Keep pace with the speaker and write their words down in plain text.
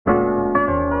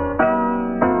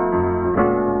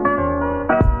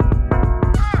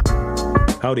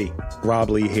Howdy, Rob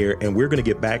Lee here, and we're going to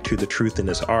get back to the truth in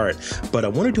this art, but I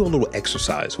want to do a little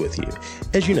exercise with you.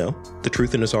 As you know, the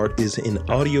truth in this art is an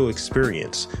audio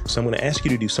experience, so I'm going to ask you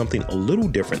to do something a little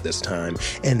different this time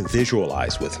and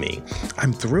visualize with me.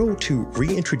 I'm thrilled to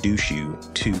reintroduce you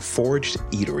to Foraged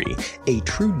Eatery, a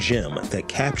true gem that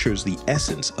captures the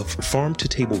essence of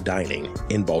farm-to-table dining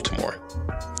in Baltimore.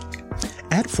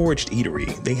 At Foraged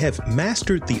Eatery, they have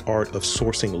mastered the art of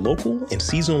sourcing local and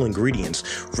seasonal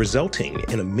ingredients, resulting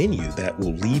in a menu that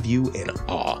will leave you in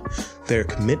awe. Their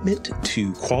commitment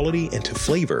to quality and to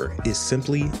flavor is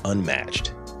simply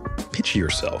unmatched. Picture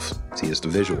yourself, see, it's the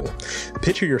visual.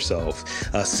 Picture yourself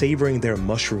savoring their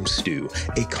mushroom stew,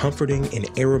 a comforting and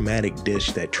aromatic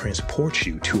dish that transports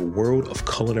you to a world of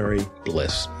culinary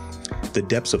bliss. The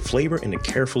depths of flavor and the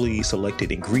carefully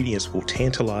selected ingredients will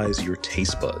tantalize your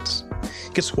taste buds.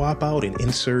 You can swap out and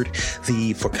insert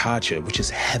the focaccia, which is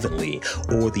heavenly,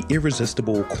 or the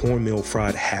irresistible cornmeal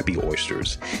fried happy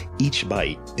oysters. Each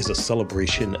bite is a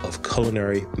celebration of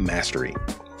culinary mastery.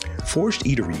 Foraged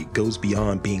Eatery goes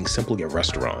beyond being simply a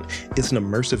restaurant. It's an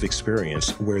immersive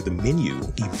experience where the menu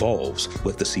evolves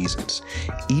with the seasons.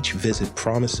 Each visit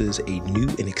promises a new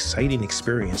and exciting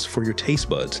experience for your taste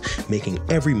buds, making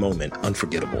every moment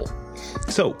unforgettable.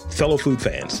 So, fellow food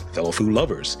fans, fellow food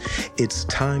lovers, it's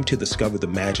time to discover the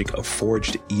magic of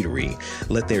Foraged Eatery.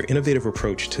 Let their innovative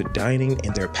approach to dining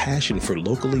and their passion for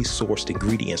locally sourced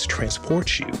ingredients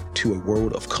transport you to a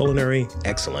world of culinary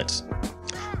excellence.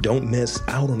 Don't miss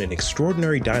out on an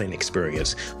extraordinary dining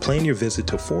experience. Plan your visit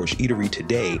to Foraged Eatery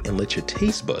today and let your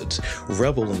taste buds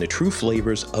revel in the true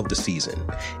flavors of the season.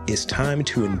 It's time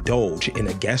to indulge in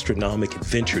a gastronomic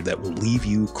adventure that will leave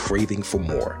you craving for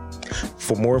more.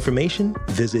 For more information,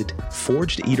 visit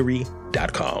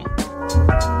foragedeatery.com.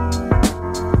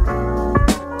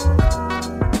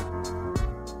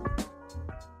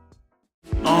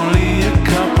 Only a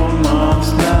couple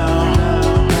months now.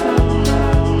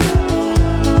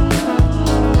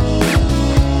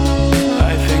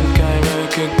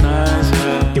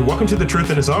 Hey, welcome to The Truth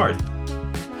in His Art.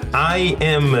 I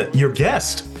am your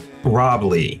guest, Rob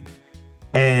Lee.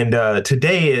 And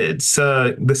today it's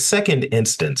the second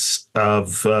instance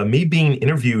of me being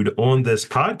interviewed on this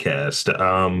podcast.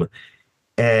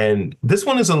 And this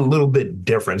one is a little bit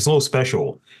different. It's a little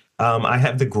special. I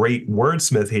have the great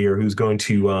Wordsmith here who's going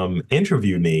to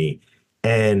interview me.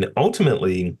 And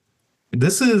ultimately,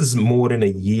 this is more than a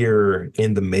year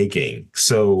in the making.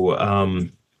 So,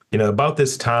 about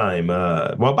this time,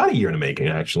 about a year in the making,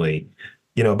 actually,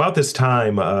 about this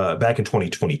time back in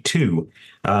 2022,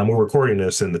 we're recording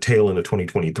this in the tail end of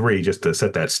 2023, just to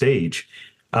set that stage.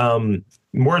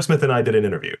 Wordsmith and I did an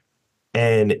interview.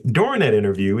 And during that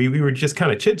interview, we were just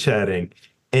kind of chit-chatting,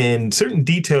 and certain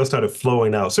details started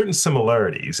flowing out, certain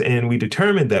similarities. And we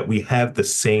determined that we have the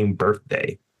same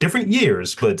birthday, different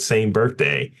years, but same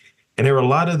birthday. And there are a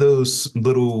lot of those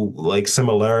little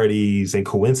similarities and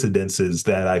coincidences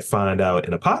that I find out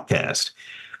in a podcast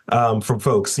from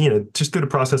folks, just through the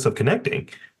process of connecting.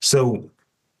 So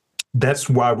that's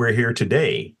why we're here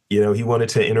today. He wanted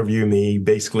to interview me,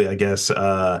 basically, I guess,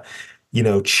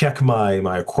 check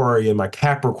my Aquarian, my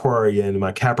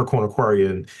Capricorn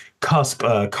Aquarian cusp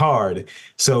card.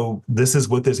 So this is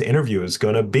what this interview is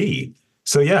going to be.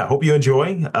 So yeah, hope you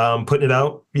enjoy putting it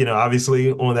out,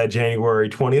 obviously on that January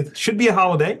 20th. Should be a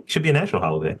holiday, should be a national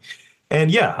holiday.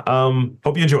 And yeah,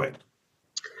 hope you enjoy it.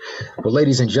 Well,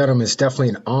 ladies and gentlemen, it's definitely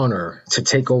an honor to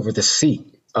take over the seat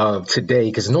of today,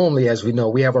 because normally, as we know,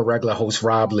 we have our regular host,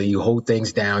 Rob Lee, who holds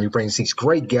things down. He brings these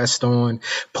great guests on,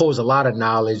 pulls a lot of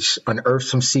knowledge, unearths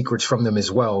some secrets from them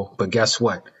as well. But guess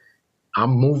what?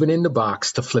 I'm moving in the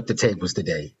box to flip the tables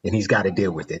today, and he's got to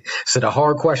deal with it. So the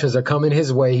hard questions are coming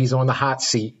his way. He's on the hot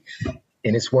seat,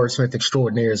 and it's Wordsmith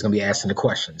Extraordinaire is going to be asking the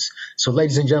questions. So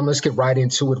ladies and gentlemen, let's get right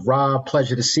into it. Rob,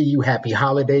 pleasure to see you. Happy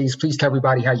holidays. Please tell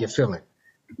everybody how you're feeling.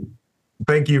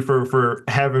 Thank you for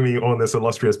having me on this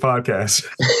illustrious podcast.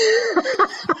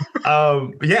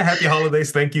 Happy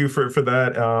holidays. Thank you for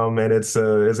that. And it's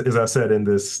as I said in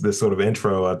this sort of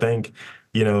intro, I think,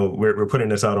 we're putting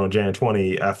this out on Jan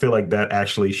 20. I feel like that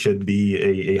actually should be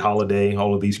a holiday,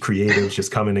 all of these creatives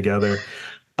just coming together.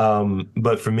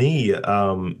 But for me,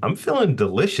 I'm feeling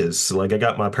delicious. Like I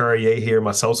got my Perrier here,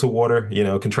 my seltzer water,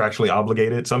 contractually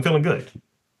obligated. So I'm feeling good.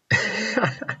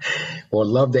 Well,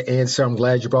 love the answer. I'm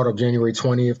glad you brought up January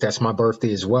 20th. That's my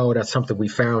birthday as well. That's something we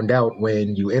found out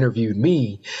when you interviewed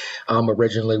me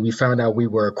originally. We found out we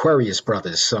were Aquarius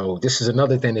brothers. So this is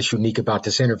another thing that's unique about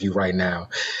this interview right now.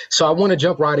 So I want to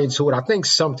jump right into it. I think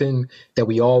something that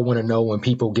we all want to know when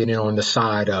people get in on the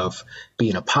side of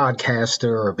being a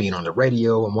podcaster or being on the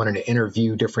radio and wanting to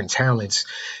interview different talents,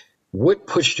 What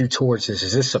pushed you towards this?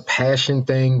 Is this a passion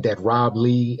thing that Rob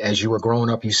Lee, as you were growing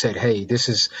up, you said, hey, this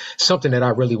is something that I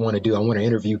really want to do. I want to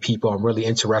interview people. I'm really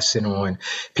interested on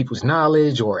people's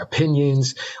knowledge or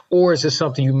opinions. Or is this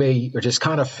something you may or just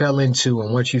kind of fell into?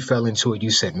 And once you fell into it, you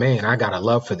said, man, I got a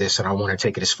love for this and I want to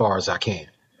take it as far as I can.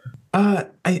 I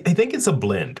think it's a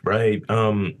blend, right?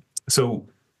 So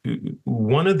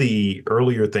one of the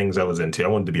earlier things I was into, I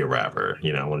wanted to be a rapper.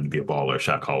 I wanted to be a baller,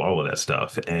 shot call, all of that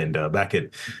stuff. And back at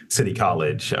City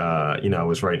College, I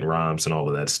was writing rhymes and all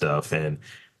of that stuff. And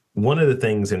one of the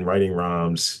things in writing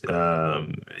rhymes,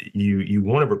 you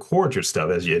want to record your stuff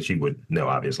as you would know,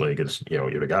 obviously, because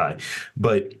you're the guy.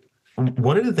 But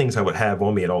one of the things I would have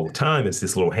on me at all the time is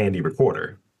this little handy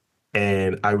recorder.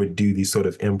 And I would do these sort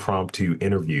of impromptu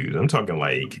interviews. I'm talking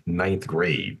like ninth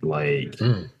grade, like,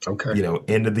 Okay.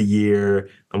 End of the year.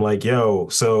 I'm like, yo,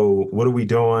 so what are we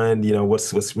doing?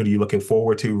 What are you looking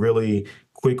forward to? Really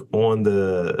quick on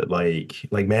the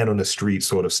like man on the street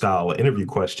sort of style interview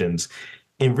questions,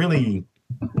 and really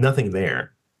nothing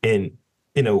there. And,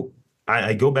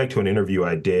 I go back to an interview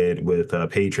I did with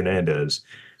Paige Hernandez,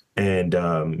 and,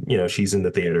 she's in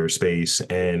the theater space,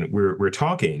 and we're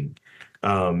talking.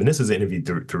 And this is an interview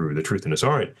through The Truth in This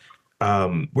Art.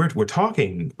 We're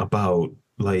talking about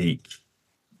being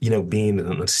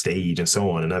on the stage and so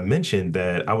on. And I mentioned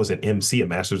that I was an MC, a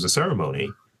Masters of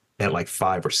Ceremony, at like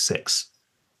 5 or 6.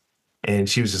 And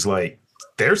she was just like,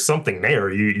 "There's something there.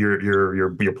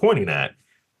 You're pointing at."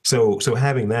 So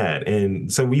having that,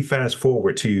 and so we fast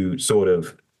forward to sort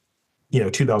of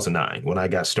 2009 when I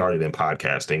got started in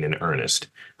podcasting in earnest.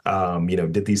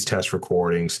 Did these test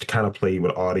recordings to kind of play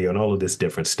with audio and all of this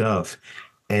different stuff.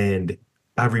 And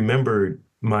I remembered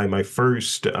my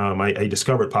first, I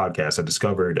discovered podcasts. I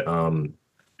discovered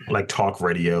like talk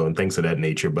radio and things of that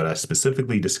nature, but I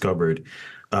specifically discovered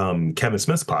Kevin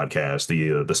Smith's podcast,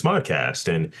 the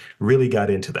Smodcast, and really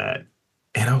got into that.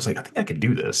 And I was like, I think I could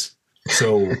do this.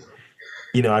 So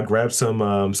I grabbed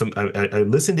I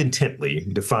listened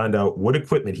intently to find out what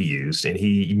equipment he used. And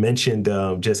he mentioned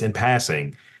just in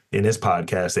passing in his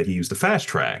podcast that he used the Fast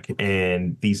Track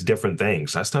and these different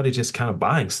things. I started just kind of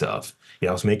buying stuff.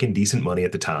 I was making decent money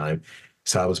at the time.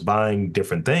 So I was buying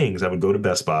different things. I would go to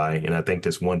Best Buy, and I think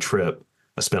this one trip,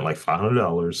 I spent like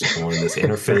 $500 on this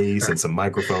interface and some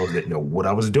microphones that know what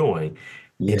I was doing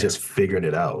and just figuring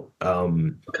it out.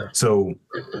 So,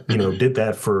 did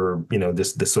that for,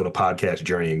 this sort of podcast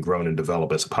journey and grown and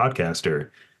developed as a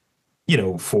podcaster,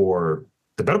 for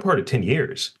the better part of 10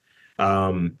 years.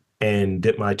 And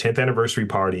did my 10th anniversary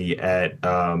party at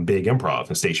Big Improv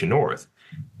in Station North.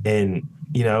 And,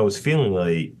 I was feeling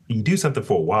like you do something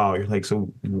for a while. You're like,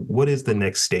 so what is the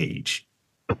next stage?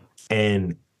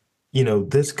 And,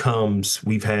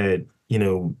 we've had,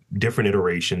 different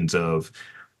iterations of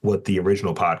what the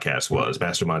original podcast was,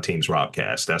 Mastermind Team's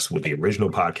Robcast. That's what the original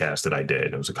podcast that I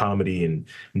did. It was a comedy and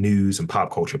news and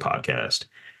pop culture podcast.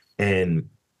 And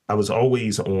I was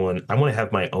always on, I want to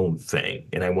have my own thing,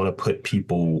 and I want to put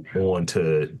people on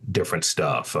to different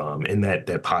stuff in that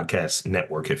podcast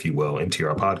network, if you will,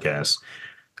 MTR Podcasts,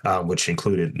 which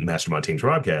included Mastermind Team's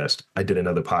Robcast. I did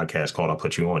another podcast called I'll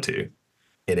Put You Onto,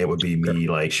 and it would be me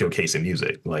like showcasing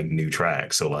music, like new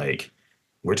tracks. So like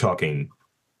we're talking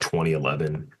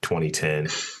 2011, 2010,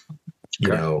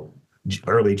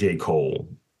 early J. Cole,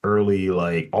 early,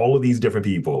 like all of these different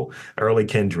people, early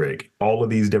Kendrick, all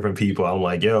of these different people. I'm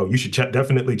like, yo, you should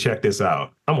definitely check this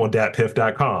out. I'm on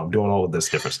datpiff.com doing all of this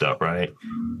different stuff, right?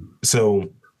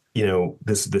 So,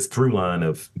 this through line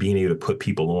of being able to put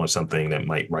people on something that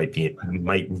might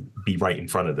be right in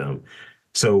front of them.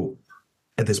 So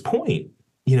at this point,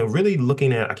 really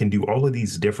looking at, I can do all of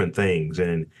these different things.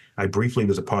 And I briefly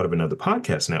was a part of another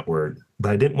podcast network,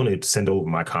 but I didn't want to send over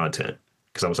my content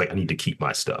because I was like, I need to keep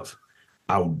my stuff.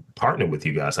 I'll partner with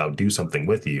you guys. I'll do something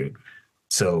with you.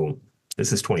 So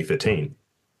this is 2015.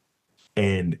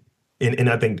 And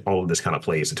I think all of this kind of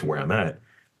plays into where I'm at.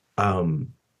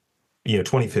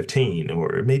 2015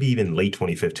 or maybe even late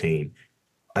 2015,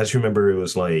 I just remember it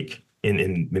was like,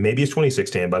 in maybe it's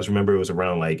 2016, but I just remember it was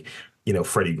around like,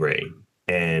 Freddie Gray.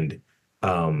 And,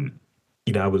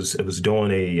 I was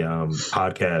doing a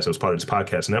podcast. I was part of this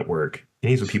podcast network.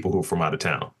 And these were people who were from out of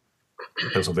town,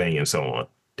 Pennsylvania and so on.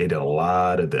 They did a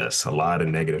lot of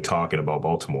negative talking about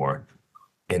Baltimore.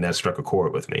 And that struck a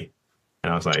chord with me.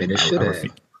 And I was like, I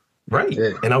refuse. Right.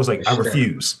 And I was like, I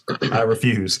refuse. I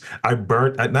refuse.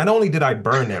 Not only did I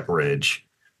burn that bridge,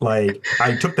 like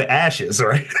I took the ashes,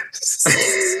 right?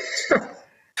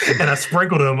 And I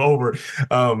sprinkled them over.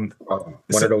 One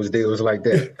of those deals like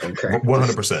that. Okay.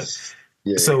 100%.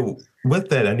 Yeah. So with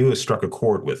that, I knew it struck a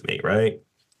chord with me, right?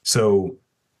 So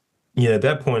at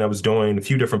that point, I was doing a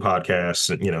few different podcasts.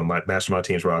 My Mastermind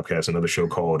Teams Robcast, another show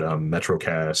called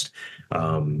Metrocast,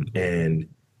 and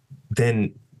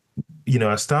then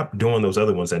I stopped doing those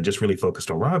other ones and just really focused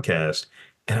on Robcast.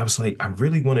 And I was like, I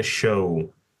really want to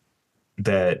show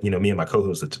that me and my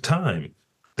co-host at the time,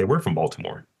 they were from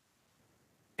Baltimore,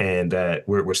 and that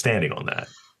we're standing on that.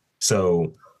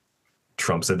 So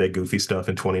Trump said that goofy stuff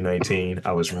in 2019.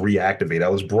 I was reactivated. I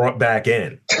was brought back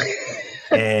in,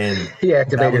 and He that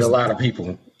activated a was lot of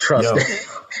people. Trust me.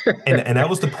 yo, and that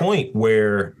was the point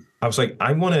where I was like,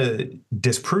 I want to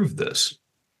disprove this.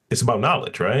 It's about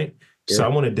knowledge, right? So Yeah. I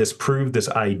want to disprove this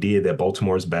idea that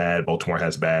Baltimore is bad, Baltimore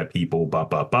has bad people, blah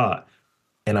blah blah.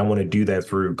 And I want to do that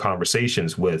through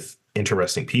conversations with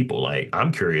interesting people. Like,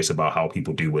 I'm curious about how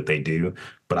people do what they do,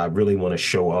 but I really want to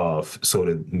show off sort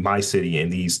of my city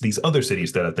and these other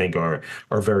cities that I think are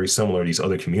very similar, these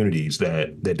other communities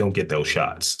that don't get those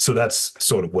shots. So that's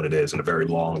sort of what it is in a very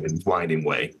long and winding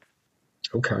way.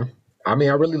 Okay. I mean,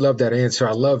 I really love that answer.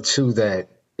 I love too that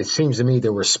it seems to me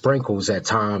there were sprinkles at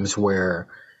times where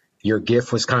your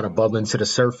gift was kind of bubbling to the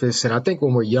surface. And I think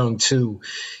when we're young too,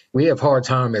 we have hard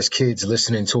time as kids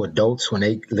listening to adults when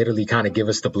they literally kind of give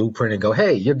us the blueprint and go,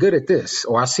 "Hey, you're good at this,"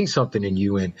 or "I see something in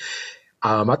you." And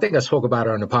I think I spoke about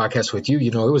it on the podcast with you.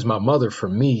 It was my mother for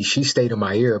me. She stayed in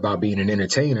my ear about being an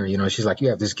entertainer. She's like, "You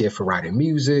have this gift for writing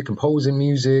music, composing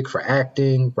music, for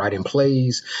acting, writing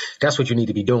plays. That's what you need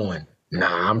to be doing."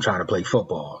 Nah, I'm trying to play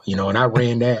football, and I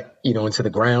ran that, into the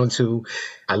ground too.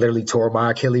 I literally tore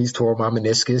my Achilles, tore my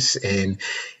meniscus, and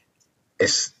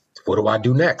it's what do I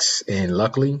do next? And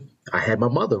luckily, I had my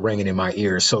mother ringing in my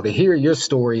ears. So to hear your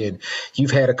story, and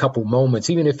you've had a couple moments,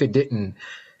 even if it didn't,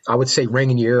 I would say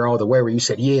ring in your ear all the way, where you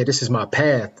said, "Yeah, this is my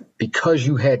path," because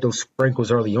you had those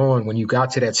sprinkles early on when you got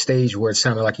to that stage where it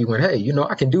sounded like you went, "Hey,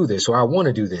 I can do this," or "I want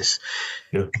to do this."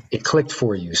 Yeah. It clicked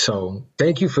for you. So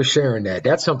thank you for sharing that.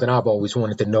 That's something I've always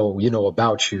wanted to know,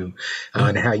 about you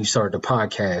and how you started the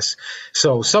podcast.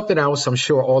 So something else I'm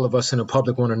sure all of us in the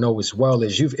public want to know as well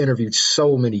is you've interviewed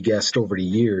so many guests over the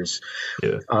years.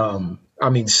 Yeah. I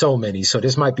mean, so many. So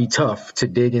this might be tough to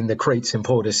dig in the crates and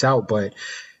pull this out, but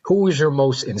who is your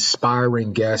most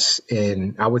inspiring guest?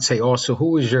 And I would say also,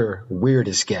 who is your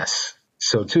weirdest guest?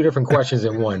 So two different questions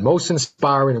in one. Most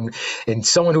inspiring and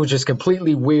someone who's just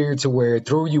completely weird to where it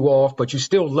threw you off, but you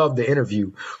still loved the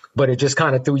interview, but it just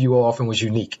kind of threw you off and was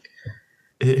unique.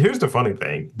 Here's the funny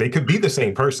thing. They could be the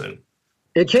same person.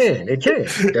 It can.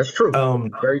 That's true.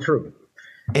 Very true.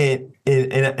 And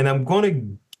I'm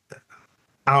going to,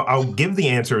 I'll give the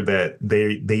answer that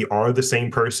they are the same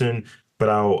person, but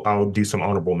I'll do some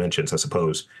honorable mentions, I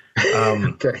suppose.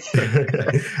 Okay.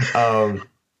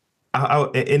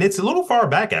 And it's a little far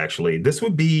back, actually. This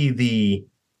would be the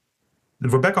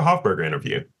Rebecca Hoffberger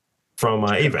interview from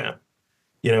AVAM.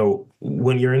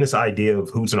 When you're in this idea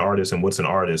of who's an artist and what's an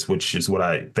artist, which is what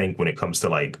I think when it comes to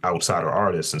like outsider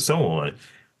artists and so on,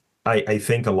 I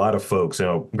think a lot of folks,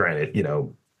 granted,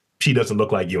 she doesn't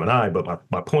look like you and I, but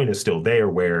my point is still there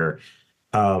where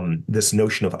this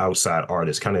notion of outside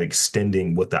artists kind of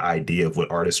extending what the idea of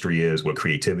what artistry is, what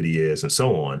creativity is, and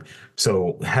so on.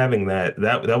 So having that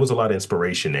was a lot of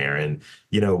inspiration there. And,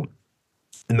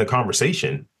 in the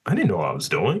conversation, I didn't know what I was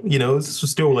doing. This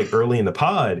was still like early in the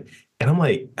pod. And I'm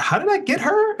like, how did I get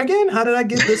her again? How did I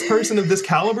get this person of this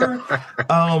caliber?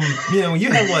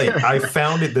 You have like, I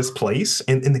founded this place.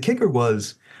 And the kicker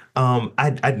was,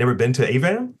 I'd never been to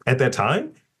AVAM at that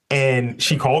time. And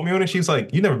she called me on it. She's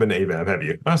like, "You've never been to AVAM, have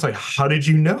you?" I was like, "How did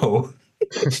you know?"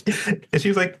 And she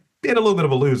was like, "Being a little bit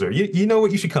of a loser. You know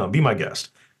what? You should come. Be my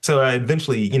guest." So I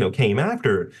eventually, came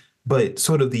after. But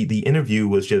sort of the interview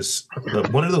was just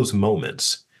one of those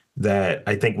moments that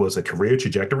I think was a career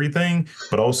trajectory thing,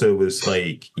 but also was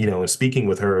like, in speaking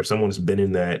with her, someone's been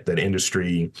in that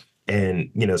industry and,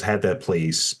 has had that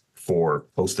place for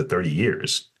close to 30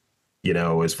 years.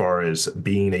 As far as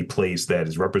being a place that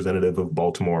is representative of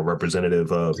Baltimore,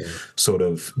 representative of sort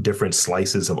of different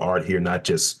slices of art here, not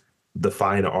just the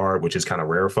fine art, which is kind of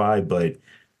rarefied,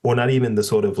 or not even the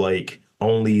sort of like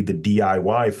only the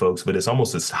DIY folks, but it's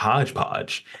almost this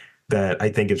hodgepodge that I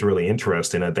think is really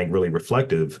interesting. I think really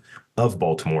reflective of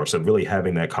Baltimore. So really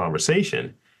having that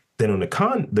conversation. Then on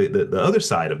the other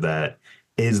side of that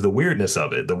is the weirdness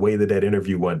of it, the way that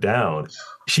interview went down.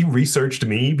 She researched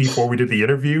me before we did the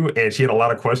interview, and she had a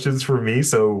lot of questions for me.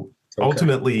 So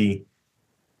ultimately,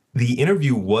 the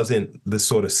interview wasn't the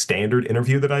sort of standard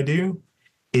interview that I do.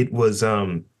 It was,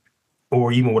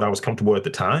 or even what I was comfortable at the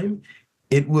time.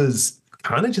 It was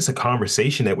kind of just a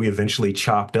conversation that we eventually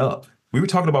chopped up we were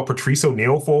talking about Patrice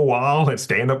O'Neal for a while and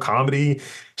stand-up comedy.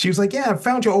 She was like, yeah, I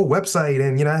found your old website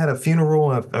and, I had a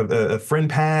funeral, a friend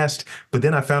passed, but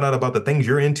then I found out about the things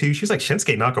you're into. She's like,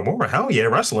 Shinsuke Nakamura, hell yeah,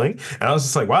 wrestling. And I was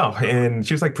just like, wow. And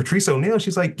she was like, Patrice O'Neal.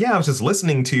 She's like, yeah, I was just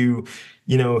listening to,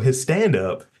 his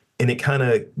stand-up and it kind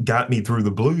of got me through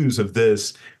the blues of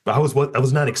this. But I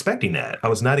was not expecting that. I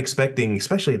was not expecting,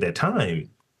 especially at that time,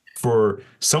 for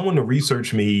someone to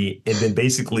research me and then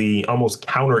basically almost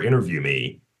counter interview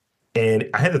me. And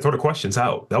I had to throw the questions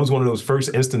out. That was one of those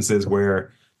first instances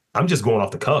where I'm just going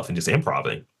off the cuff and just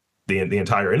improvising the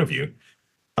entire interview.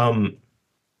 Um,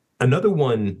 Another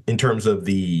one in terms of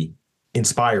the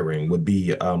inspiring would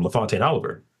be LaFontaine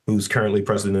Oliver, who's currently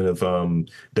president of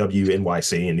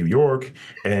WNYC in New York.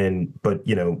 But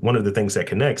one of the things that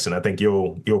connects, and I think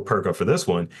you'll perk up for this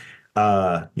one,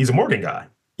 he's a Morgan guy.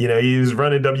 He was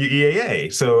running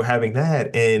WEAA. So having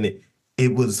that, and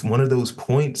it was one of those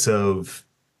points of,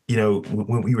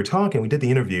 when we were talking, we did the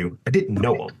interview, I didn't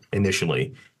know him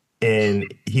initially.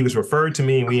 And he was referred to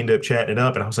me and we ended up chatting it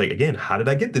up. And I was like, again, how did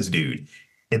I get this dude?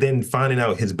 And then finding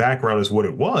out his background is what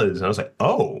it was. And I was like,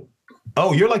 oh,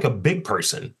 you're like a big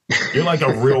person. You're like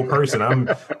a real person.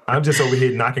 I'm just over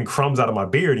here knocking crumbs out of my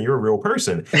beard and you're a real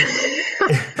person.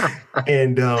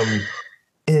 And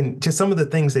just some of the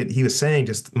things that he was saying,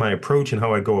 just my approach and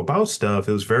how I go about stuff,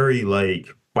 it was very like,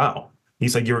 wow.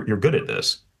 He's like, you're good at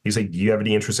this. He's like, do you have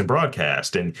any interest in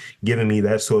broadcast? And giving me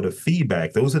that sort of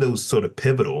feedback. Those are those sort of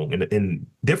pivotal in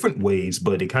different ways,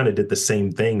 but it kind of did the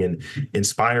same thing and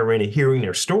inspiring and hearing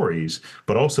their stories,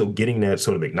 but also getting that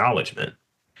sort of acknowledgement.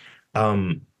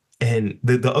 And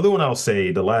the other one I'll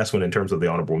say, the last one in terms of the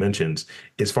honorable mentions,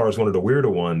 as far as one of the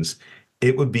weirder ones,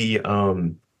 it would be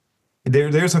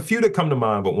there's a few that come to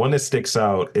mind, but one that sticks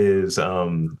out is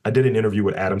I did an interview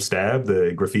with Adam Stabb,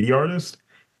 the graffiti artist.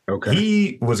 Okay.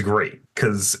 He was great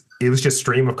because it was just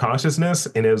stream of consciousness.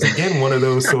 And it was, again, one of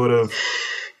those sort of,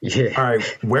 yeah, all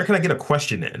right, where can I get a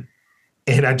question in?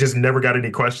 And I just never got any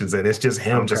questions in. It's just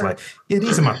him just like, yeah,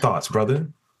 these are my thoughts, brother.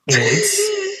 And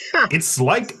it's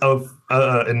like a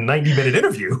 90-minute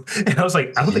interview. And I was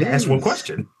like, I don't think I asked one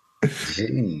question.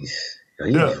 Jeez.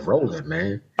 He was rolling,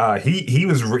 man. He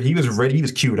was ready. He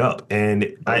was queued up. And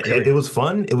it was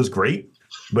fun. It was great.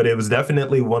 But it was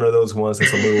definitely one of those ones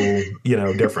that's a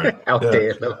little, different. Out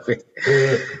there a little bit.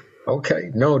 Okay.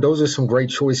 No, those are some great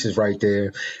choices right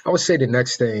there. I would say the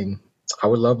next thing I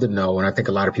would love to know, and I think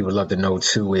a lot of people would love to know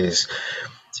too, is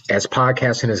as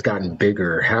podcasting has gotten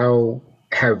bigger, how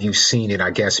have you seen it,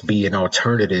 I guess, be an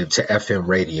alternative to FM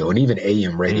radio and even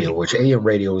AM radio, which AM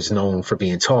radio is known for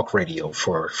being talk radio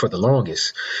for the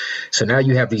longest. So now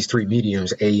you have these three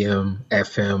mediums, AM,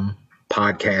 FM,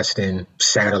 podcasting,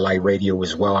 satellite radio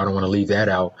as well. I don't want to leave that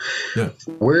out. Yeah.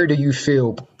 Where do you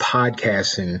feel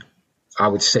podcasting, I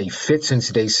would say, fits in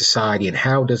today's society, and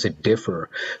how does it differ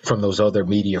from those other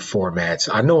media formats?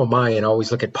 I know on my end, I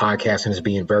always look at podcasting as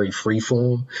being very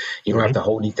freeform. You don't have to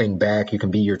hold anything back. You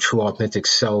can be your true authentic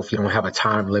self. You don't have a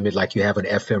time limit like you have an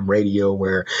FM radio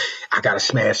where I got to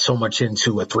smash so much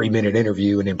into a 3-minute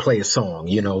interview and then play a song,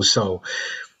 so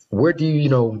where do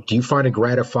you find it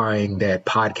gratifying that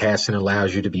podcasting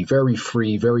allows you to be very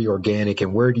free, very organic,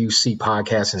 and where do you see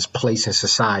podcasting's place in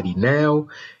society now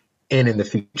and in the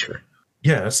future?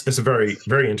 Yes, it's a very,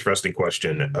 very interesting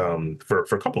question for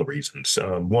a couple of reasons.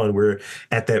 One, we're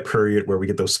at that period where we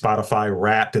get those Spotify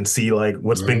Wrapped and see like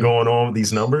what's been going on with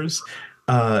these numbers.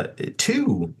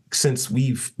 Two, since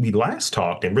we last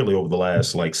talked, and really over the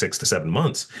last like 6 to 7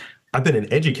 months, I've been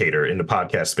an educator in the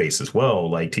podcast space as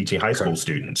well, like teaching high school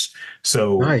students.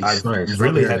 So I've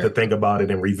really had to think about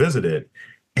it and revisit it.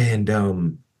 And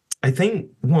I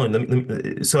think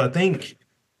I think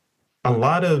a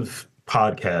lot of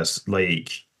podcasts,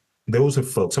 like those are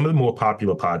folks, some of the more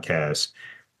popular podcasts,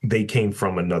 they came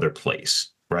from another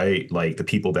place, right? Like the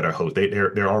people that are hosts,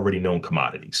 they're already known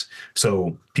commodities.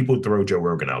 So people throw Joe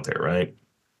Rogan out there, right?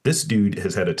 This dude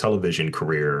has had a television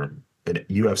career, a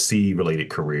UFC related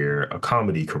career, a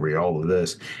comedy career, all of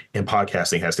this, and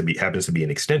podcasting happens to be an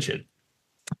extension.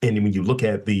 And when you look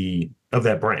at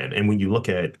that brand, and when you look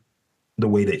at the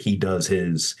way that he does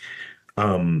his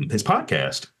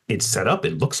podcast, it's set up,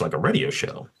 it looks like a radio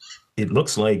show. It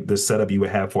looks like the setup you would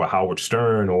have for a Howard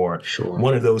Stern or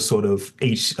one of those sort of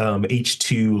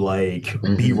H2 like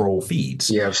B-roll feeds.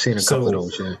 Yeah, I've seen a couple of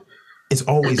those. Yeah. It's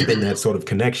always been that sort of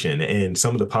connection. And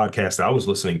some of the podcasts I was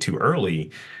listening to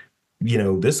early,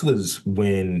 this was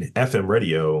when FM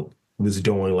radio was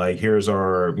doing like, here's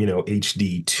our,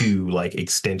 HD2 like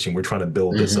extension. We're trying to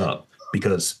build this up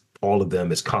because all of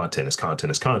them is content, is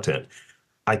content, is content.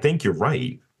 I think you're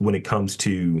right when it comes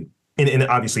to, and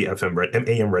obviously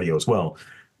AM radio as well.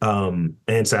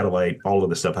 and satellite, all of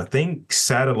the stuff. I think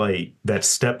satellite, that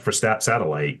step for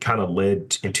satellite kind of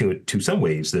led into to some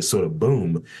ways this sort of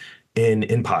boom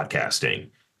in podcasting,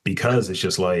 because it's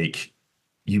just like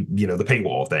the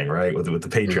paywall thing, right? With the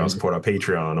Patreon, Mhm. support our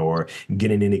Patreon, or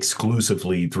getting in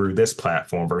exclusively through this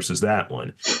platform versus that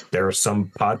one. There are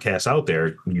some podcasts out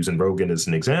there, using Rogan as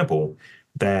an example,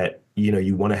 that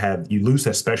you want to have, you lose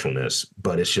that specialness,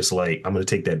 but it's just like, I'm going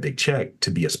to take that big check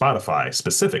to be a Spotify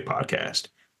specific podcast,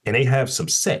 and they have some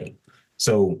say.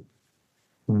 So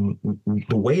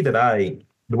the way that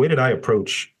I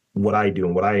approach what I do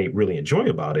and what I really enjoy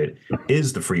about it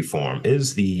is the free form,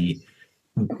 is the,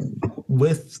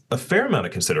 with a fair amount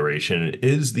of consideration,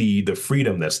 is the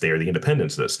freedom that's there, the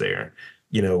independence that's there.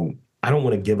 I don't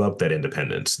want to give up that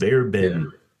independence. There have Yeah.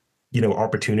 been,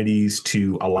 opportunities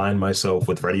to align myself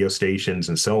with radio stations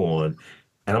and so on.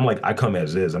 And I'm like, I come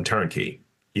as is, I'm turnkey,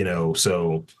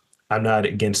 so I'm not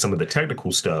against some of the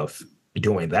technical stuff,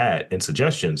 doing that and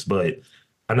suggestions, but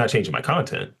I'm not changing my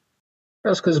content.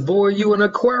 That's because, boy, you an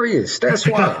Aquarius. That's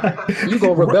why you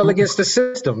gonna rebel against the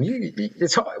system.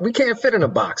 It's hard. We can't fit in a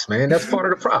box, man. That's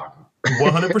part of the problem.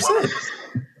 100%.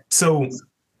 So,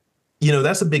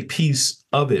 that's a big piece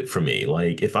of it for me.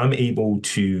 Like, if I'm able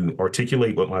to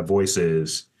articulate what my voice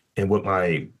is, and what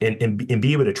my, and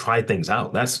be able to try things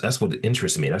out, that's what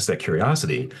interests me. That's that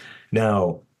curiosity.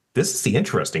 Now, this is the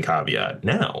interesting caveat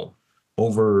now,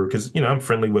 over, because I'm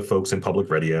friendly with folks in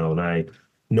public radio, and I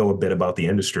know a bit about the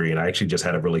industry. And I actually just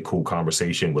had a really cool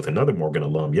conversation with another Morgan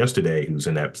alum yesterday who's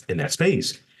in that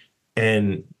space.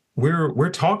 And we're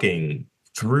talking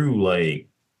through, like,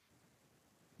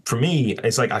 for me,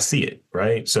 it's like I see it,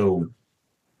 right? So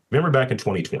remember back in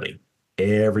 2020,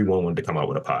 everyone wanted to come out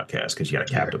with a podcast because you had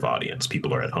a captive audience.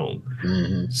 People are at home.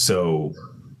 Mm-hmm. So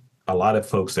a lot of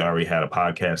folks that already had a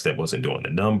podcast that wasn't doing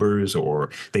the numbers, or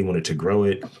they wanted to grow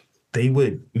it, they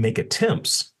would make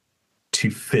attempts to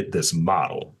fit this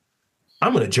model.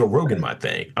 I'm going to Joe Rogan my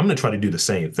thing. I'm going to try to do the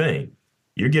same thing.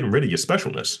 You're getting rid of your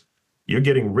specialness. You're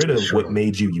getting rid of what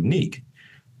made you unique.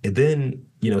 And then,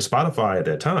 Spotify at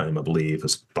that time, I believe,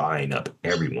 was buying up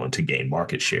everyone to gain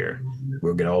market share.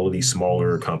 We're getting all of these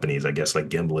smaller companies, I guess, like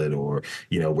Gimlet, or,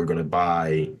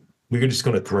 we're just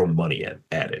going to throw money at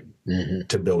it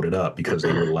to build it up, because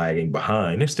they were lagging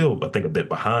behind. They're still, I think, a bit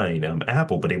behind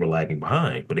Apple, but they were lagging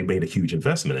behind, but they made a huge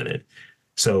investment in it.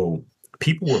 So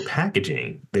people were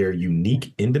packaging their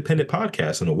unique independent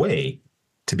podcasts in a way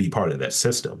to be part of that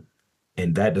system.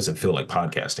 And that doesn't feel like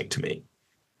podcasting to me.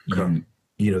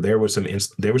 There were some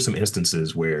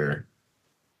instances where,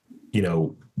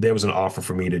 there was an offer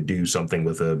for me to do something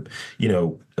with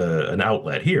an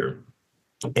outlet here.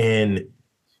 And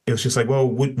it was just like, well,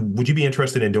 would you be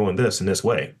interested in doing this in this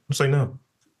way? I was like, no,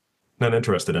 not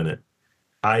interested in it.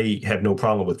 I have no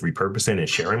problem with repurposing and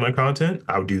sharing my content.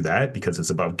 I'll do that because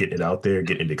it's about getting it out there,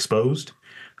 getting it exposed.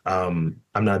 I'm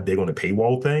not big on the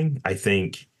paywall thing. I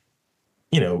think,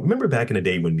 remember back in the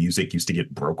day when music used to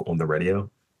get broke on the radio?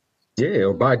 Yeah,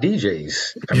 or by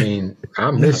DJs. I mean,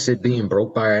 I miss it being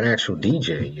broke by an actual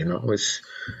DJ.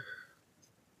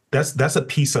 It's that's a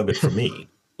piece of it for me.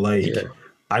 Like, yeah,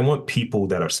 I want people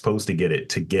that are supposed to get it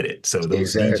to get it. So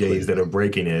those exactly. DJs that are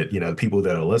breaking it, people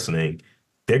that are listening,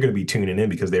 they're going to be tuning in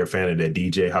because they're a fan of that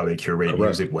DJ, how they curate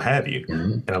music, what have you.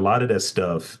 And a lot of that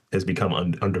stuff has become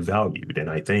undervalued. And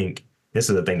I think this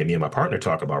is the thing that me and my partner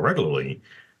talk about regularly,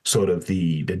 sort of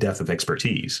the death of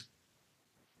expertise.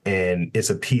 And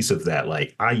it's a piece of that.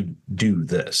 Like, I do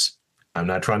this. I'm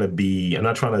not trying to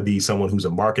be someone who's a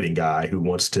marketing guy who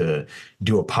wants to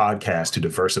do a podcast to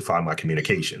diversify my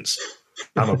communications.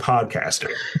 I'm a podcaster.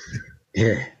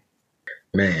 Yeah,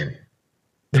 man.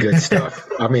 Good stuff.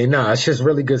 I mean, it's just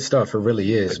really good stuff. It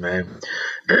really is, man.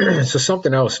 So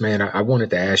something else, man, I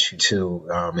wanted to ask you too,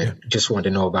 and just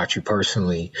wanted to know about you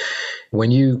personally. When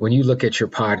you look at your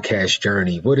podcast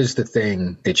journey, what is the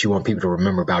thing that you want people to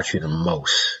remember about you the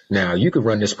most? Now, you could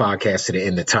run this podcast to the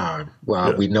end of time.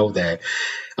 Well, we know that.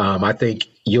 I think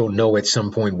you'll know at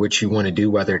some point what you want to do,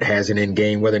 whether it has an end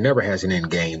game, whether it never has an end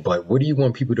game. But what do you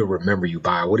want people to remember you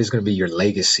by? What is going to be your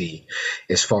legacy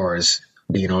as far as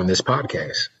being on this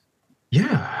podcast?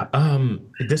 Yeah.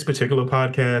 This particular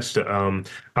podcast,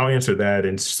 I'll answer that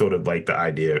in sort of like the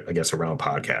idea, I guess, around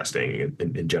podcasting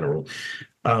in general.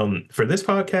 For this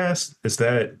podcast, is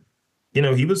that,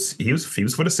 he was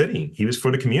for the city. He was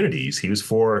for the communities. He was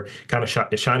for kind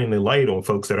of shining the light on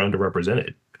folks that are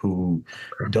underrepresented, who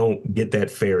don't get that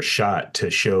fair shot to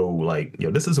show, like,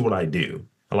 this is what I do.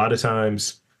 A lot of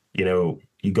times, you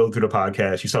go through the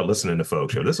podcast, you start listening to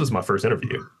folks. This was my first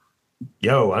interview.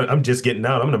 I'm just getting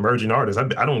out. I'm an emerging artist.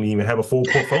 I don't even have a full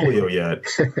portfolio yet.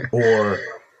 Or,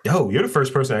 yo, you're the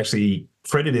first person actually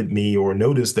credited me or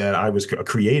noticed that I was a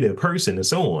creative person and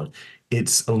so on.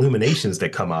 It's illuminations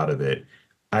that come out of it.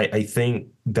 I think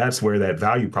that's where that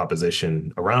value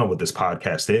proposition around what this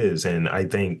podcast is. And I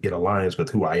think it aligns with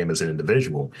who I am as an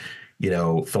individual,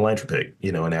 philanthropic,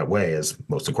 in that way, as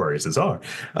most Aquariuses are.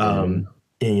 Mhm.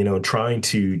 And, trying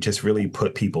to just really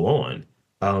put people on.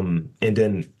 And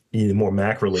then, more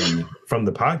macroly from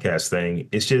the podcast thing,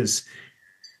 it's just,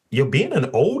 being an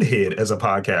old head as a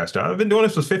podcaster. I've been doing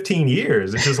this for 15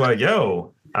 years. It's just like,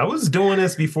 yo, I was doing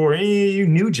this before any of you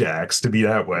new jacks, to be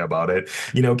that way about it,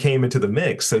 came into the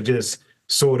mix. So just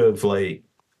sort of like,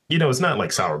 it's not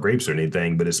like sour grapes or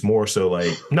anything, but it's more so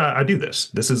like, no, I do this.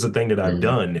 This is a thing that I've Mhm.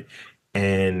 done.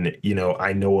 And,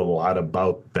 I know a lot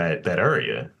about that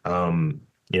area. Some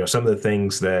of the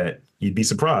things that you'd be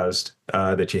surprised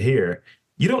that you hear,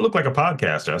 you don't look like a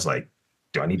podcaster. I was like,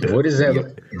 do I need to What is be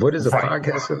that? What is a right?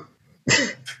 podcast?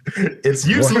 It's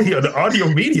What? usually an audio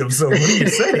medium. So what are you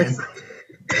saying?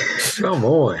 Come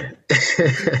on.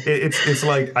 It's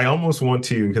like I almost want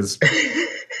to, because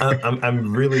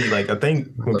I'm really like, I think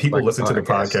when Look people like a listen to the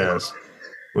podcaster. podcast,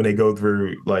 when they go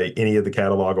through like any of the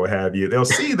catalog or have you, they'll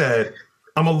see that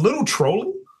I'm a little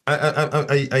trolling.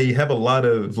 I have a lot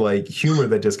of like humor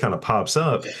that just kind of pops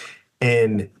up,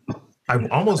 and I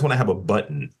almost want to have a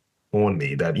button on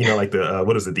me that, like the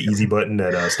what is it, the easy button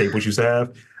that Staples used to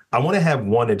have. I want to have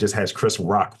one that just has Chris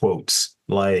Rock quotes.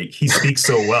 Like, he speaks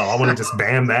so well. I want to just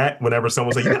bam that whenever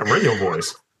someone's like, "You got a radio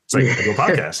voice." It's like, I do a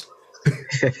podcast.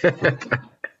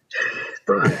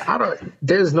 I don't.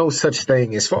 There's no such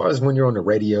thing as far as when you're on the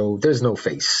radio. There's no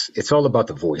face. It's all about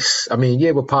the voice. I mean,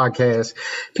 yeah, with podcasts,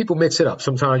 people mix it up.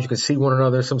 Sometimes you can see one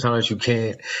another. Sometimes you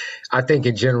can't. I think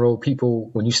in general, people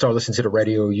when you start listening to the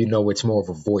radio, it's more of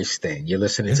a voice thing. You're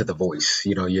listening Yeah. to the voice.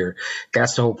 You're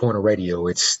that's the whole point of radio.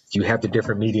 It's you have the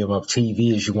different medium of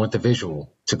TV as you want the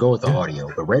visual to go with the Yeah. audio.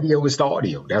 The radio is the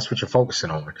audio. That's what you're focusing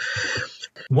on.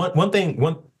 One thing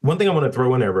I want to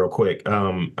throw in there real quick.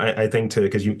 I think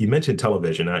because you mentioned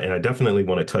television, and I definitely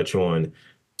want to touch on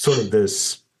sort of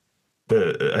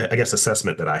the I guess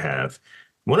assessment that I have.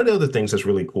 One of the other things that's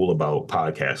really cool about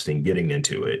podcasting, getting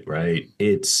into it, right?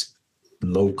 It's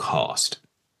low cost.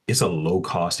 It's a low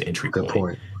cost entry Good point.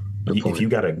 point. Good If point. you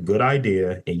got a good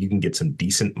idea and you can get some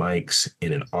decent mics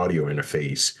and an audio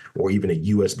interface, or even a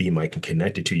USB mic and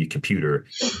connect it to your computer,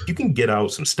 you can get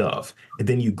out some stuff, and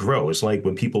then you grow. It's like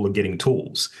when people are getting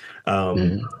tools. Um,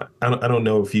 Mhm. I don't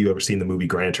know if you ever seen the movie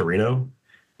Gran Torino.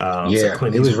 So Yeah,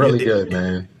 Clint it was really Eastwood, good,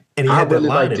 man. and he I had that really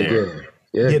line in liked it. there. Yeah,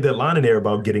 He yeah, had that line in there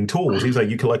about getting tools. He's like,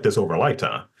 you collect this over a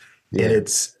lifetime, and yeah.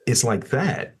 it's like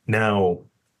that. Now,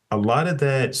 a lot of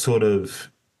that sort of,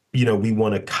 we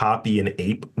want to copy and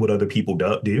ape what other people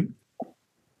do.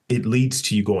 It leads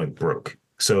to you going broke.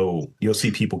 So you'll see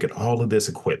people get all of this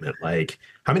equipment. Like,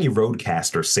 how many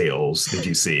Roadcaster sales did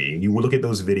you see? You will look at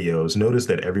those videos, notice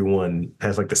that everyone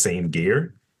has like the same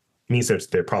gear. It means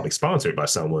they're probably sponsored by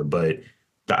someone, but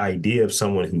the idea of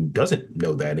someone who doesn't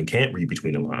know that and can't read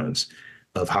between the lines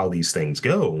of how these things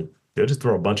go, they'll just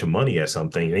throw a bunch of money at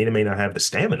something. They may not have the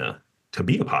stamina to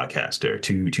be a podcaster,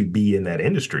 to be in that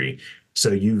industry.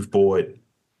 So you've bought,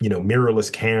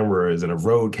 mirrorless cameras and a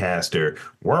Roadcaster.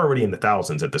 We're already in the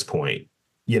thousands at this point,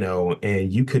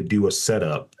 and you could do a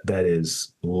setup that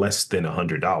is less than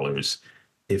 $100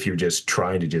 if you're just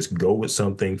trying to just go with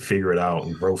something, figure it out,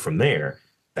 and grow from there.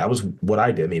 That was what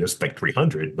I did. I mean, it was like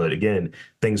 300, but again,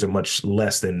 things are much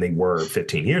less than they were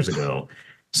 15 years ago.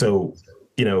 So,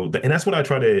 and that's what I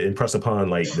try to impress upon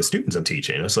like the students I'm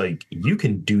teaching. It's like, you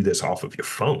can do this off of your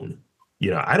phone.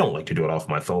 I don't like to do it off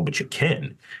my phone, but you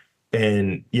can.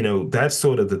 And, that's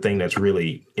sort of the thing that's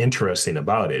really interesting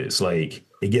about it. It's like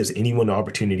it gives anyone the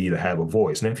opportunity to have a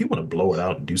voice. Now, if you want to blow it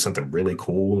out and do something really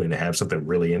cool and have something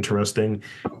really interesting,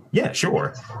 yeah,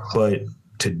 sure. But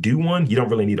to do one, you don't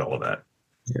really need all of that.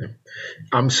 Yeah.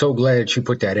 I'm so glad that you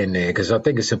put that in there because I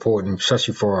think it's important,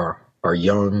 especially for our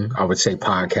young, I would say,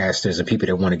 podcasters and people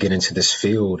that want to get into this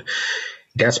field.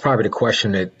 That's probably the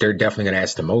question that they're definitely going to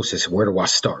ask the most is where do I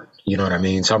start? You know what I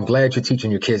mean? So I'm glad you're teaching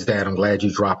your kids that. I'm glad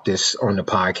you dropped this on the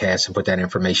podcast and put that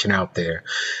information out there.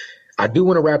 I do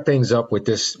want to wrap things up with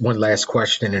this one last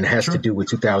question, and it has to Sure. do with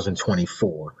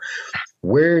 2024.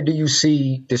 Where do you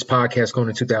see this podcast going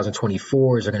in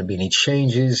 2024? Is there going to be any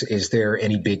changes? Is there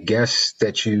any big guests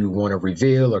that you want to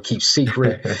reveal or keep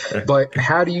secret? But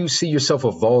how do you see yourself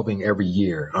evolving every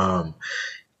year?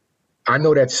 I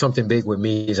know that's something big with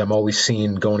me is I'm always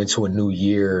seeing going into a new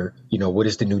year, what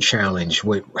is the new challenge?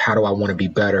 How do I want to be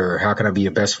better? How can I be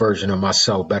a best version of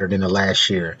myself better than the last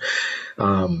year?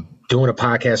 Doing a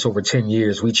podcast over 10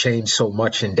 years, we changed so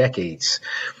much in decades.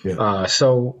 Yeah.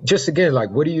 So just again,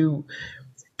 like,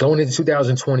 Going into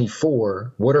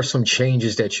 2024, what are some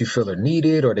changes that you feel are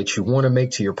needed or that you want to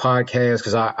make to your podcast?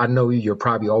 Because I know you're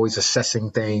probably always assessing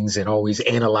things and always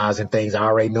analyzing things. I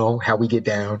already know how we get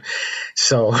down.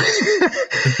 So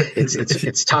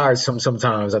it's tiresome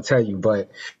sometimes, I tell you. But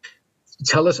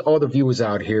tell us, all the viewers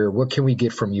out here, what can we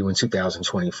get from you in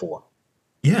 2024?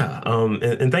 Yeah,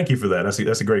 and thank you for that.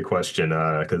 That's a great question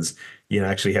because I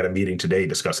actually had a meeting today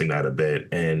discussing that a bit,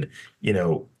 and you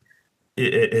know,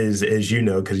 as you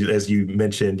know, because as you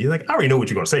mentioned, you're like, I already know what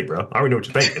you're gonna say, bro. I already know what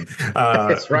you're thinking.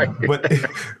 That's right. But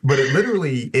but it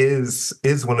literally is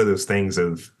one of those things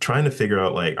of trying to figure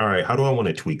out like, all right, how do I want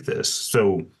to tweak this?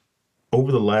 So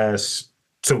over the last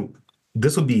so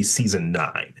this will be season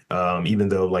 9, even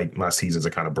though like my seasons are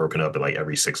kind of broken up at like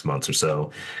every 6 months or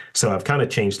so. So I've kind of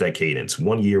changed that cadence,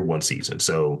 1 year, 1 season.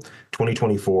 So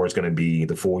 2024 is going to be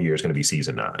the full year is going to be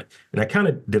season 9. And I kind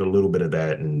of did a little bit of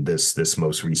that in this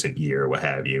most recent year, what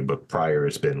have you. But prior,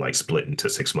 it's been like split into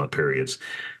 6 month periods.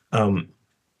 Um,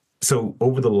 so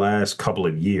over the last couple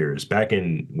of years, back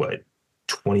in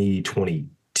 2022,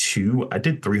 I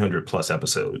did 300 plus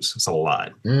episodes. It's a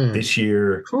lot. This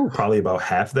year, Whew. probably about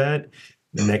half that.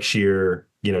 Next year,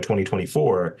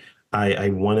 2024, I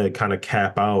want to kind of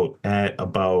cap out at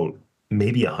about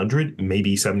maybe 100,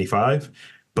 maybe 75.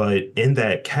 But in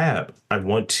that cap, I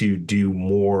want to do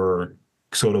more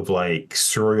sort of like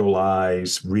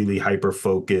serialized, really hyper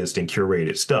focused and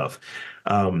curated stuff.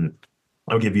 Um,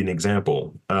 I'll give you an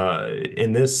example.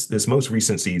 In this most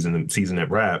recent season, the season that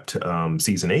wrapped,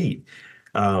 season 8,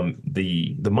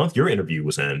 the month your interview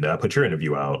was in, I put your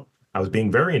interview out. I was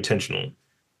being very intentional.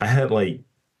 I had like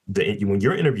when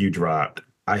your interview dropped,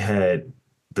 the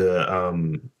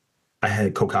I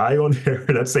had Kokai on there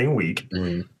that same week,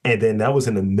 and then that was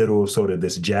in the middle of sort of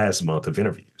this jazz month of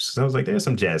interviews. So I was like, there's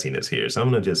some jazziness here, so I'm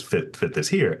gonna just fit this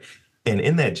here. And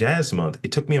in that jazz month,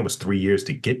 it took me almost 3 years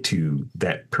to get to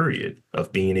that period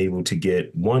of being able to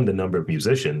get the number of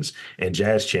musicians and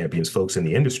jazz champions, folks in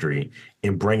the industry,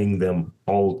 and bringing them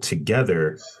all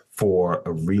together for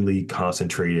a really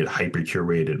concentrated, hyper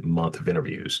curated month of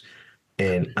interviews.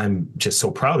 And I'm just so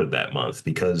proud of that month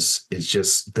because this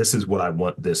is what I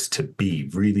want this to be,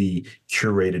 really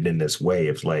curated in this way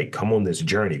of like, come on this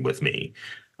journey with me.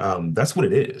 That's what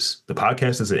it is. The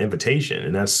podcast is an invitation,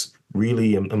 and that's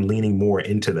really, I'm leaning more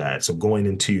into that. So going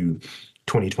into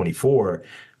 2024,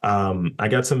 I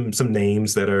got some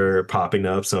names that are popping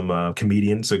up. Some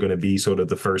comedians are going to be sort of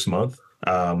the first month.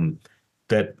 Right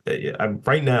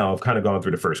now, I've kind of gone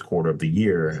through the first quarter of the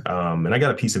year, and I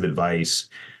got a piece of advice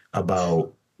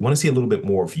about want to see a little bit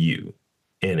more of you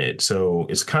in it. So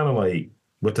it's kind of like,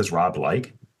 what does Rob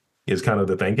like? Is kind of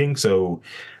the thinking. So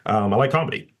I like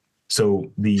comedy.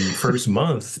 So the first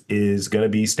month is going to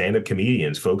be stand-up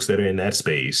comedians, folks that are in that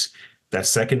space. That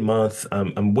second month,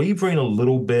 I'm wavering a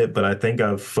little bit, but I think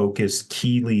I've focused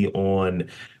keenly on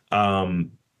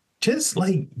just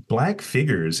like Black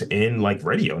figures in like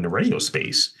radio, in the radio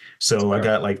space. So I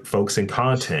got like folks in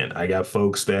content. I got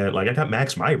folks that like, I got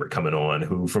Max Myrick coming on,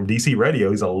 who from DC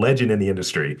Radio, he's a legend in the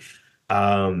industry.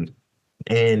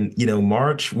 And,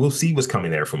 March, we'll see what's coming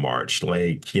there for March.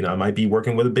 Like, I might be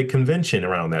working with a big convention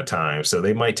around that time. So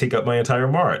they might take up my entire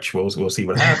March. We'll see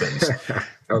what happens.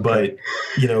 Okay. But,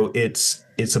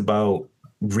 it's about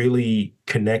really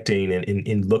connecting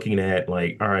and looking at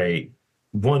like, all right,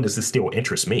 one, does this still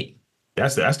interest me?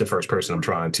 That's the first person I'm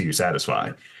trying to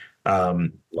satisfy.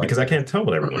 Because I can't tell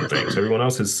what everyone thinks. Everyone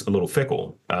else is a little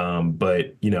fickle.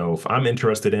 But, if I'm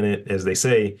interested in it, as they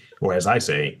say, or as I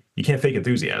say, you can't fake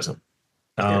enthusiasm.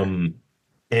 And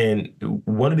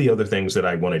one of the other things that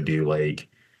I want to do, like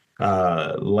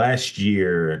last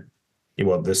year,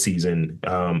 this season,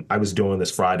 I was doing this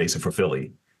Fridays for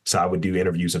Philly. So I would do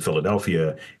interviews in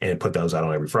Philadelphia and put those out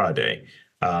on every Friday.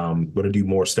 Going to do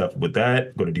more stuff with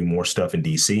that. Going to do more stuff in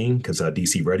DC because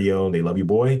DC Radio, they love you,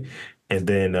 boy. And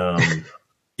then,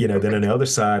 then on the other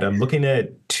side, I'm looking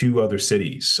at 2 other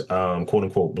cities, quote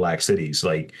unquote, Black cities,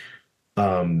 like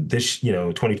this,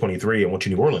 2023, I went to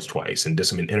New Orleans twice and did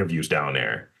some interviews down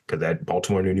there because that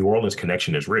Baltimore to New Orleans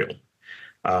connection is real.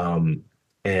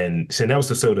 And so that was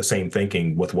the same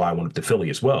thinking with why I went up to Philly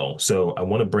as well. So I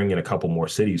want to bring in a couple more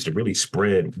cities to really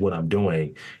spread what I'm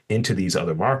doing into these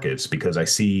other markets because I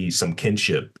see some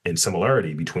kinship and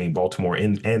similarity between Baltimore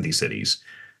and these cities.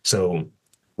 So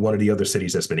one of the other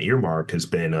cities that's been earmarked has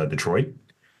been Detroit.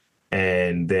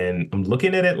 And then I'm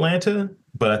looking at Atlanta,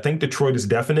 but I think Detroit is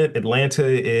definite. Atlanta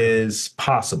is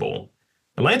possible.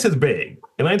 Atlanta's big.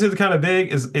 Atlanta's kind of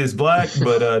big, is Black,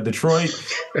 but Detroit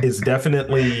is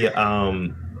definitely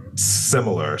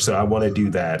similar. So I want to do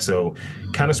that. So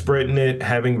kind of spreading it,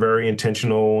 having very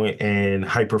intentional and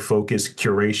hyper focused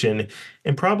curation,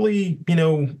 and probably,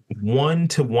 1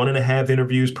 to 1.5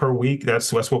 interviews per week.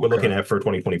 That's what we're looking at for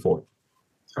 2024.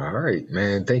 All right,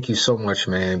 man. Thank you so much,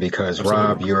 man, because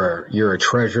Absolutely. Rob, you're a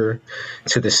treasure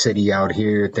to the city out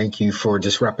here. Thank you for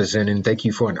just representing. Thank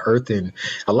you for unearthing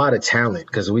a lot of talent,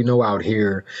 because we know out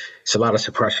here it's a lot of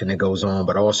suppression that goes on,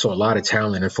 but also a lot of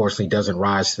talent, unfortunately, doesn't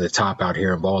rise to the top out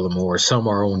here in Baltimore. Some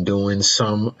are our own doing,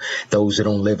 some those that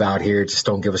don't live out here just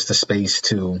don't give us the space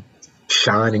to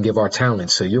shine and give our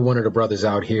talent. So you're one of the brothers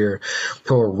out here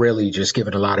who are really just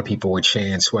giving a lot of people a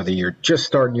chance, whether you're just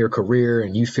starting your career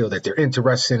and you feel that they're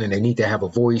interesting and they need to have a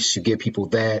voice, you give people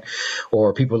that,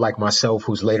 or people like myself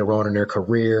who's later on in their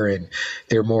career and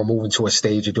they're more moving to a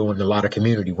stage of doing a lot of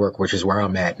community work, which is where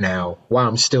I'm at now, while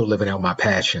I'm still living out my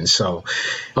passion. So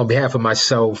on behalf of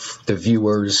myself, the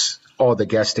viewers, all the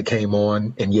guests that came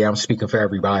on, and yeah, I'm speaking for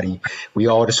everybody. We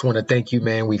all just want to thank you,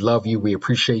 man. We love you. We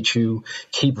appreciate you.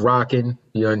 Keep rocking.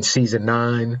 You're in season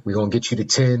 9. We're going to get you to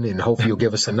 10, and hopefully you'll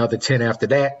give us another 10 after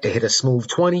that to hit a smooth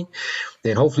 20.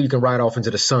 Then hopefully you can ride off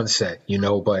into the sunset,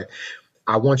 but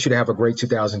I want you to have a great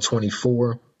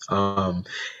 2024.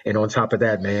 And on top of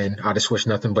that, man, I just wish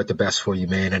nothing but the best for you,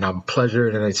 man. And I'm a pleasure,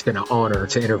 and it's been an honor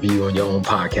to interview you on your own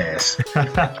podcast.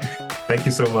 Thank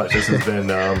you so much. This has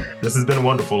been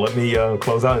wonderful. Let me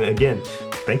close out. And again,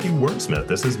 thank you, Wordsmith.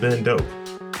 This has been dope.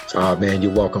 Oh, man,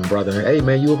 you're welcome, brother. Hey,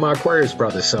 man, you were my Aquarius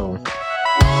brother, so.